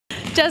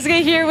Jessica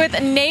here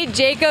with Nate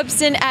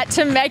Jacobsen at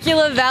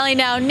Temecula Valley.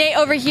 Now, Nate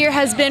over here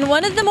has been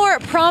one of the more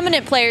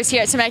prominent players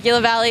here at Temecula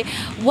Valley.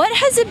 What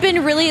has it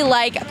been really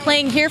like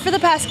playing here for the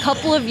past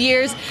couple of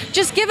years?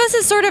 Just give us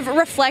a sort of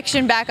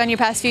reflection back on your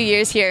past few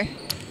years here.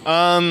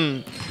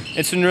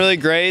 It's been really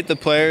great. The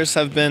players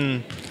have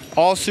been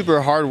all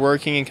super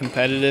hardworking and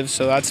competitive,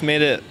 so that's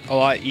made it a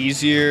lot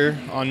easier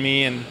on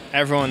me and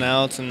everyone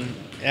else. And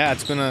yeah,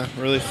 it's been a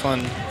really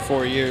fun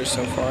 4 years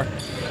so far.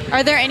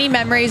 Are there any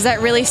memories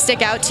that really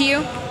stick out to you?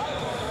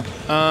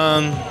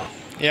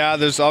 Yeah,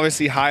 there's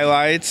obviously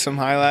some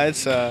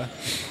highlights.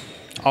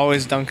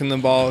 Always dunking the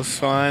ball is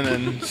fun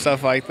and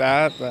stuff like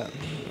that, but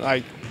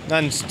like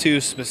nothing too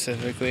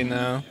specifically,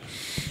 no.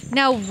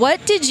 Now,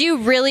 what did you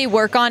really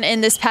work on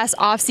in this past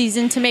off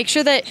season to make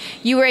sure that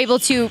you were able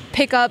to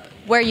pick up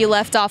where you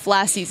left off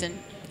last season?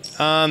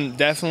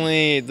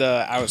 Definitely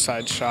the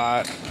outside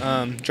shot.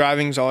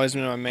 Driving's always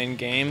been my main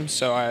game,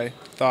 so I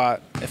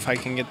thought if I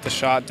can get the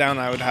shot down,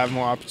 I would have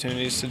more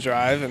opportunities to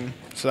drive, and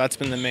so that's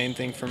been the main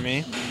thing for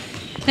me.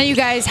 Now you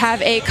guys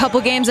have a couple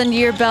games under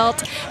your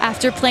belt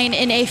after playing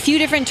in a few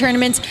different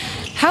tournaments.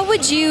 How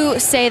would you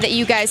say that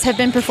you guys have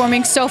been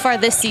performing so far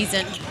this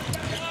season?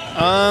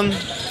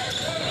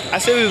 I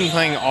say we've been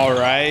playing all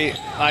right.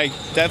 Like,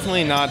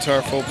 definitely not to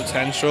our full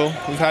potential.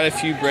 We've had a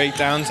few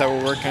breakdowns that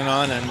we're working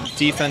on, and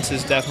defense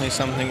is definitely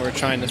something we're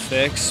trying to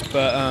fix.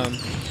 But I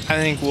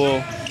think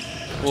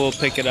we'll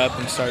pick it up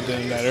and start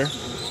doing better.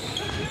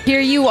 Here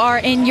you are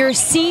in your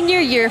senior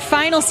year,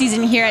 final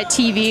season here at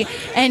TV,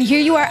 and here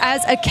you are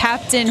as a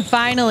captain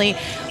finally.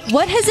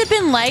 What has it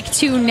been like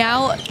to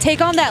now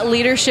take on that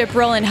leadership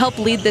role and help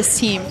lead this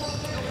team?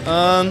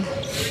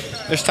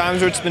 There's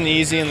times where it's been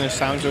easy and there's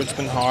times where it's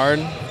been hard.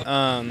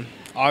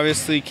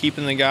 Obviously,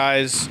 keeping the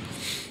guys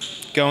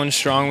going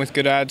strong with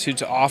good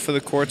attitudes off of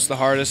the court's the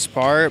hardest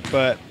part,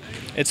 but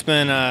it's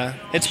been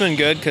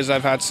good because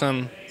I've had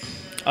some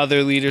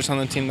other leaders on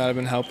the team that have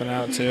been helping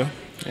out too.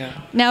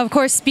 Yeah. Now, of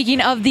course, speaking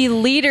of the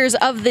leaders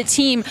of the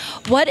team,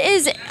 what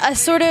is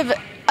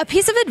a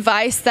piece of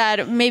advice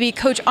that maybe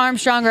Coach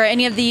Armstrong or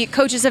any of the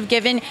coaches have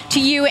given to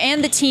you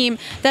and the team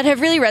that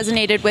have really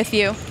resonated with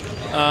you?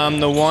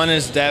 The one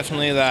is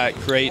definitely that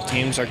great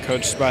teams are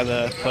coached by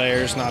the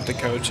players, not the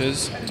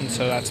coaches, and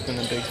so that's been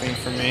a big thing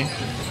for me.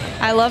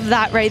 I love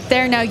that right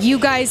there. Now, you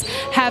guys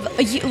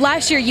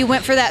last year you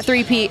went for that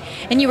three-peat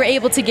and you were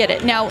able to get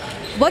it. Now,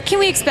 what can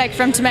we expect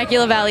from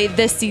Temecula Valley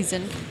this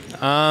season?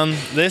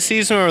 This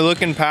season we're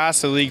looking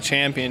past the league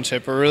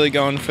championship. We're really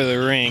going for the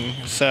ring.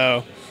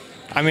 So,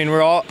 I mean,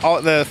 we're all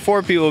the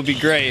 4P will be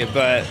great,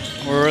 but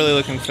we're really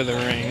looking for the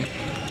ring.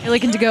 You're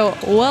looking to go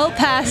well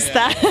past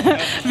that.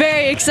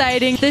 Very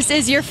exciting. This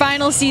is your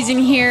final season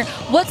here.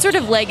 What sort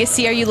of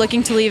legacy are you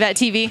looking to leave at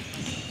TV?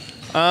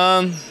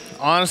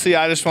 Honestly,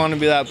 I just want to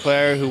be that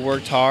player who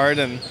worked hard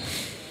and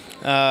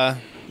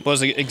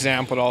was an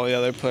example to all the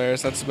other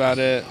players. That's about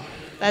it.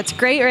 That's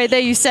great right there.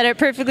 You said it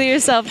perfectly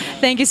yourself.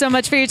 Thank you so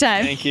much for your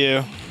time. Thank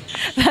you.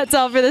 That's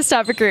all for this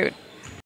Top Recruit.